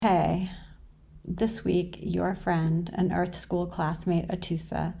Hey, this week your friend and Earth School classmate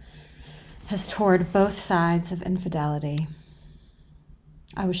Atusa has toured both sides of infidelity.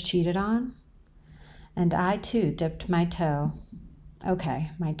 I was cheated on, and I too dipped my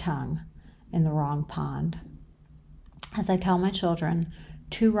my tongue, in the wrong pond. As I tell my children,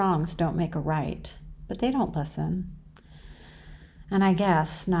 two wrongs don't make a right, but they don't listen. And I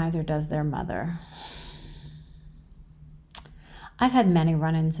guess neither does their mother. I've had many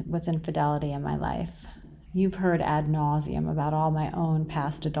run-ins with infidelity in my life. You've heard ad nauseum about all my own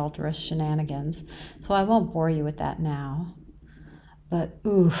past adulterous shenanigans, so I won't bore you with that now. But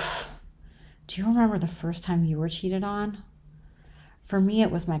oof, do you remember the first time you were cheated on? For me, it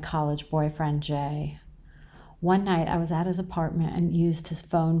was my college boyfriend, Jay. One night I was at his apartment and used his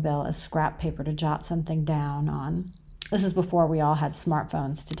phone bill as scrap paper to jot something down on. This is before we all had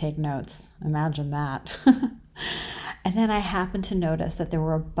smartphones to take notes. Imagine that. And then I happened to notice that there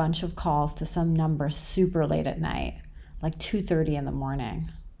were a bunch of calls to some number super late at night, like 2:30 in the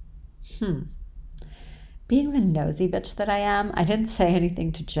morning. Being the nosy bitch that I am, I didn't say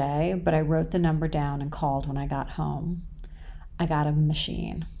anything to Jay, but I wrote the number down and called when I got home. I got a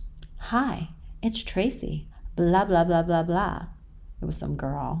machine. Hi, it's Tracy. Blah, blah, blah, blah, blah. It was some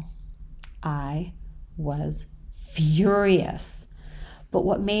girl. I was furious. But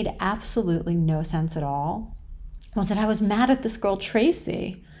what made absolutely no sense at all was that I was mad at this girl,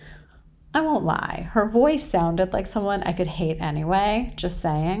 Tracy. I won't lie. Her voice sounded like someone I could hate anyway, just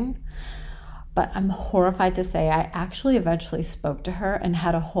saying. But I'm horrified to say I actually eventually spoke to her and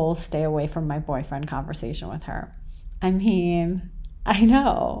had a whole stay away from my boyfriend conversation with her. I mean, I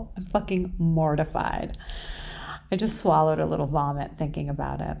know. I'm fucking mortified. I just swallowed a little vomit thinking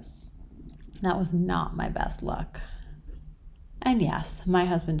about it. That was not my best look. And yes, my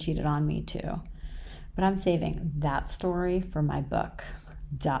husband cheated on me too. But I'm saving that story for my book. ...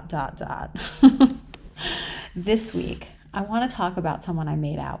 This week, I want to talk about someone I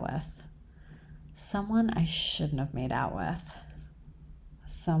made out with. Someone I shouldn't have made out with.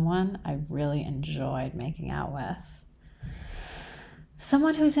 Someone I really enjoyed making out with.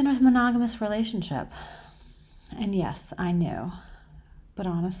 Someone who's in a monogamous relationship. And yes, I knew. But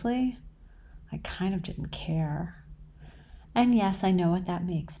honestly, I kind of didn't care. And yes, I know what that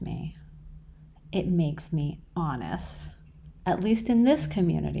makes me. It makes me honest. At least in this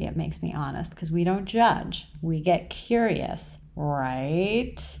community, it makes me honest because we don't judge. We get curious,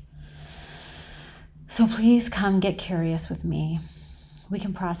 right? So please come get curious with me. We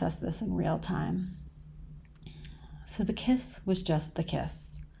can process this in real time. So the kiss was just the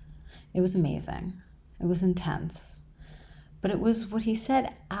kiss. It was amazing. It was intense. But it was what he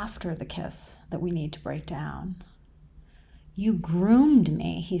said after the kiss that we need to break down. You groomed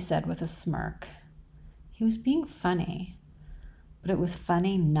me, he said with a smirk. He was being funny, but it was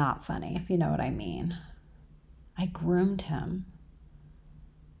funny, not funny, if you know what I mean. I groomed him.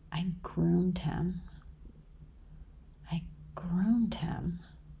 I groomed him. I groomed him.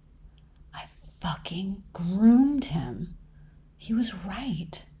 I fucking groomed him. He was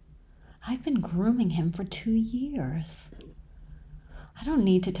right. I'd been grooming him for 2 years. I don't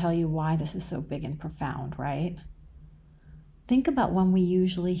need to tell you why this is so big and profound, right? Think about when we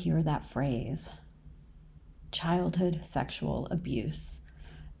usually hear that phrase. Childhood sexual abuse.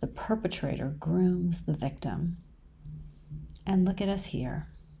 The perpetrator grooms the victim. And look at us here.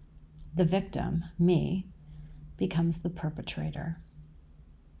 The victim, me, becomes the perpetrator.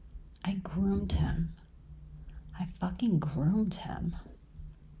 I groomed him. I fucking groomed him.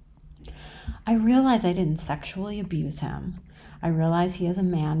 I realize I didn't sexually abuse him. I realize he is a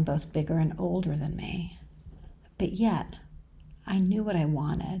man both bigger and older than me. But yet, I knew what I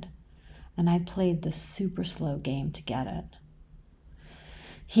wanted, and I played the super slow game to get it.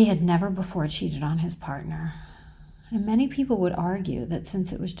 He had never before cheated on his partner, and many people would argue that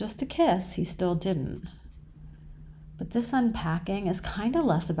since it was just a kiss, he still didn't. But this unpacking is kind of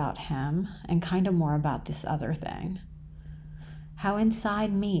less about him and kind of more about this other thing. How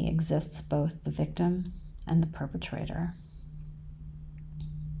inside me exists both the victim and the perpetrator.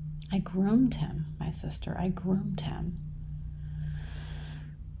 I groomed him, my sister. I groomed him.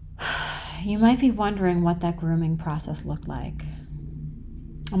 You might be wondering what that grooming process looked like.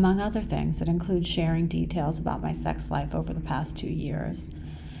 Among other things, it includes sharing details about my sex life over the past 2 years,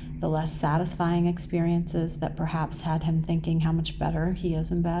 the less satisfying experiences that perhaps had him thinking how much better he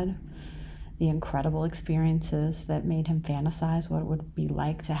is in bed, the incredible experiences that made him fantasize what it would be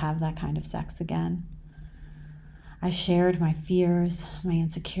like to have that kind of sex again. I shared my fears, my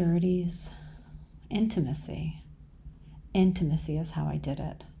insecurities, intimacy. Intimacy is how I did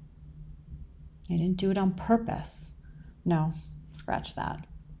it. I didn't do it on purpose. No, scratch that.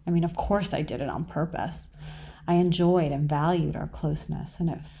 I mean, of course I did it on purpose. I enjoyed and valued our closeness,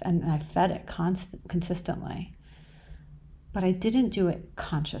 and I fed it consistently. But I didn't do it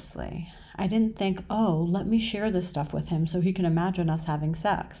consciously. I didn't think, oh, let me share this stuff with him so he can imagine us having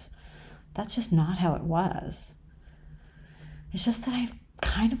sex. That's just not how it was. It's just that I've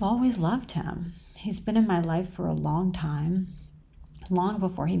kind of always loved him. He's been in my life for a long time, long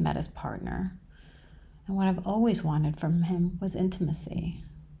before he met his partner. And what I've always wanted from him was intimacy.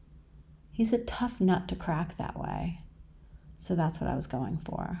 He's a tough nut to crack that way. So that's what I was going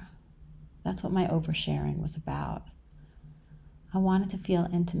for. That's what my oversharing was about. I wanted to feel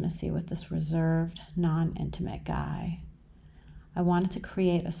intimacy with this reserved, non-intimate guy. I wanted to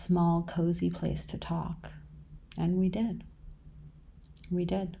create a small, cozy place to talk. And we did. We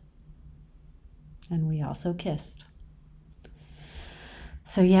did. And we also kissed.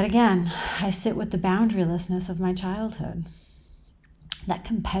 So yet again, I sit with the boundarylessness of my childhood. That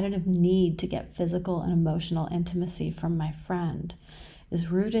competitive need to get physical and emotional intimacy from my friend is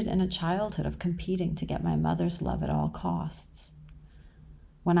rooted in a childhood of competing to get my mother's love at all costs.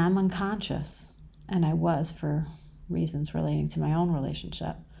 When I'm unconscious, and I was for reasons relating to my own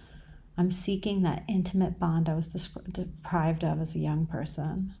relationship, I'm seeking that intimate bond I was deprived of as a young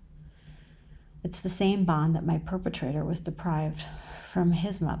person. It's the same bond that my perpetrator was deprived from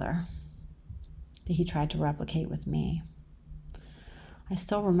his mother, that he tried to replicate with me. I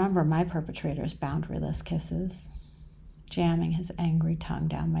still remember my perpetrator's boundaryless kisses, jamming his angry tongue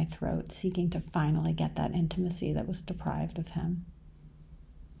down my throat, seeking to finally get that intimacy that was deprived of him.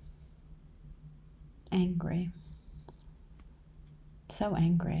 Angry. So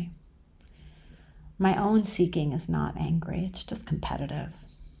angry. My own seeking is not angry, it's just competitive.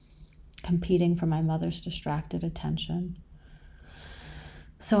 Competing for my mother's distracted attention.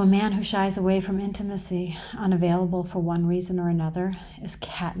 So a man who shies away from intimacy, unavailable for one reason or another, is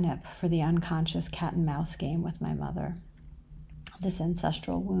catnip for the unconscious cat and mouse game with my mother. This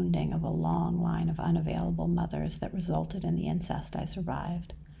ancestral wounding of a long line of unavailable mothers that resulted in the incest I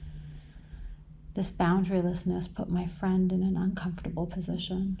survived. This boundarylessness put my friend in an uncomfortable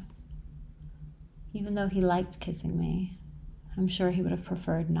position. Even though he liked kissing me, I'm sure he would have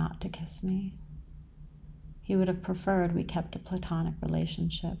preferred not to kiss me. He would have preferred we kept a platonic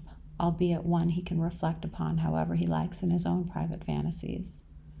relationship, albeit one he can reflect upon however he likes in his own private fantasies.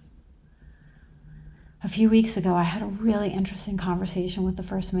 A few weeks ago, I had a really interesting conversation with the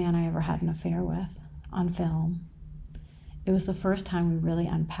first man I ever had an affair with, on film. It was the first time we really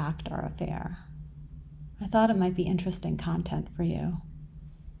unpacked our affair. I thought it might be interesting content for you.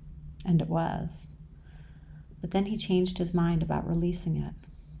 And it was. But then he changed his mind about releasing it.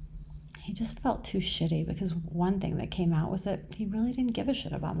 He just felt too shitty because one thing that came out was that he really didn't give a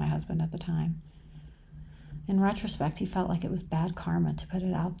shit about my husband at the time. In retrospect, he felt like it was bad karma to put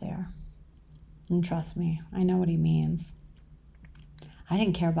it out there. And trust me, I know what he means. I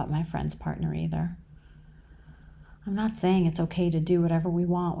didn't care about my friend's partner either. I'm not saying it's okay to do whatever we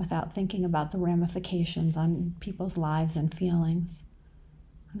want without thinking about the ramifications on people's lives and feelings.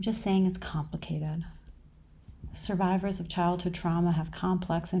 I'm just saying it's complicated. Survivors of childhood trauma have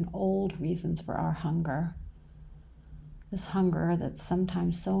complex and old reasons for our hunger. This hunger that's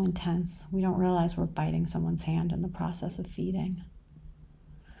sometimes so intense we don't realize we're biting someone's hand in the process of feeding.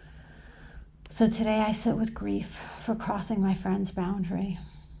 So today I sit with grief for crossing my friend's boundary.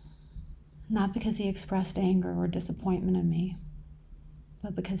 Not because he expressed anger or disappointment in me,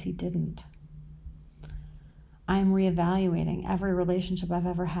 but because he didn't. I am reevaluating every relationship I've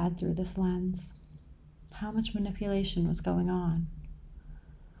ever had through this lens. How much manipulation was going on?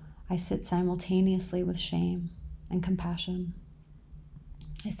 I sit simultaneously with shame and compassion.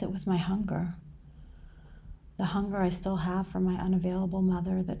 I sit with my hunger. The hunger I still have for my unavailable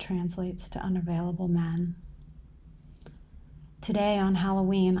mother that translates to unavailable men. Today on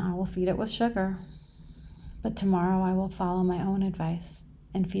Halloween, I will feed it with sugar. But tomorrow I will follow my own advice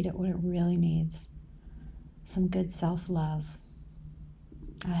and feed it what it really needs. Some good self-love.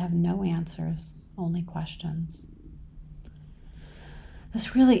 I have no answers, only questions.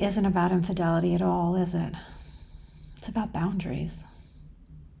 This really isn't about infidelity at all, is it? It's about boundaries.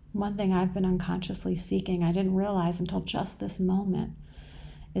 One thing I've been unconsciously seeking, I didn't realize until just this moment,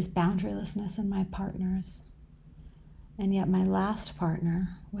 is boundarylessness in my partners. And yet my last partner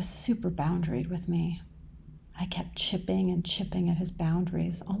was super boundaried with me. I kept chipping and chipping at his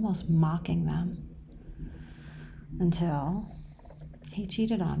boundaries, almost mocking them, until he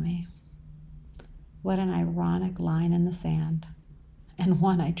cheated on me. What an ironic line in the sand, and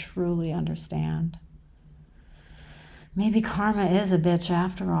one I truly understand. Maybe karma is a bitch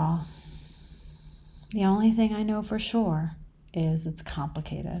after all. The only thing I know for sure is it's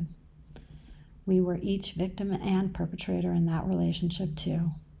complicated. We were each victim and perpetrator in that relationship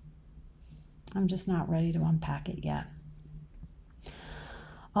too. I'm just not ready to unpack it yet.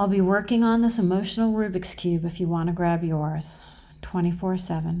 I'll be working on this emotional Rubik's Cube if you want to grab yours,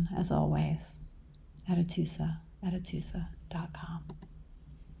 24/7 as always, at atusa.com.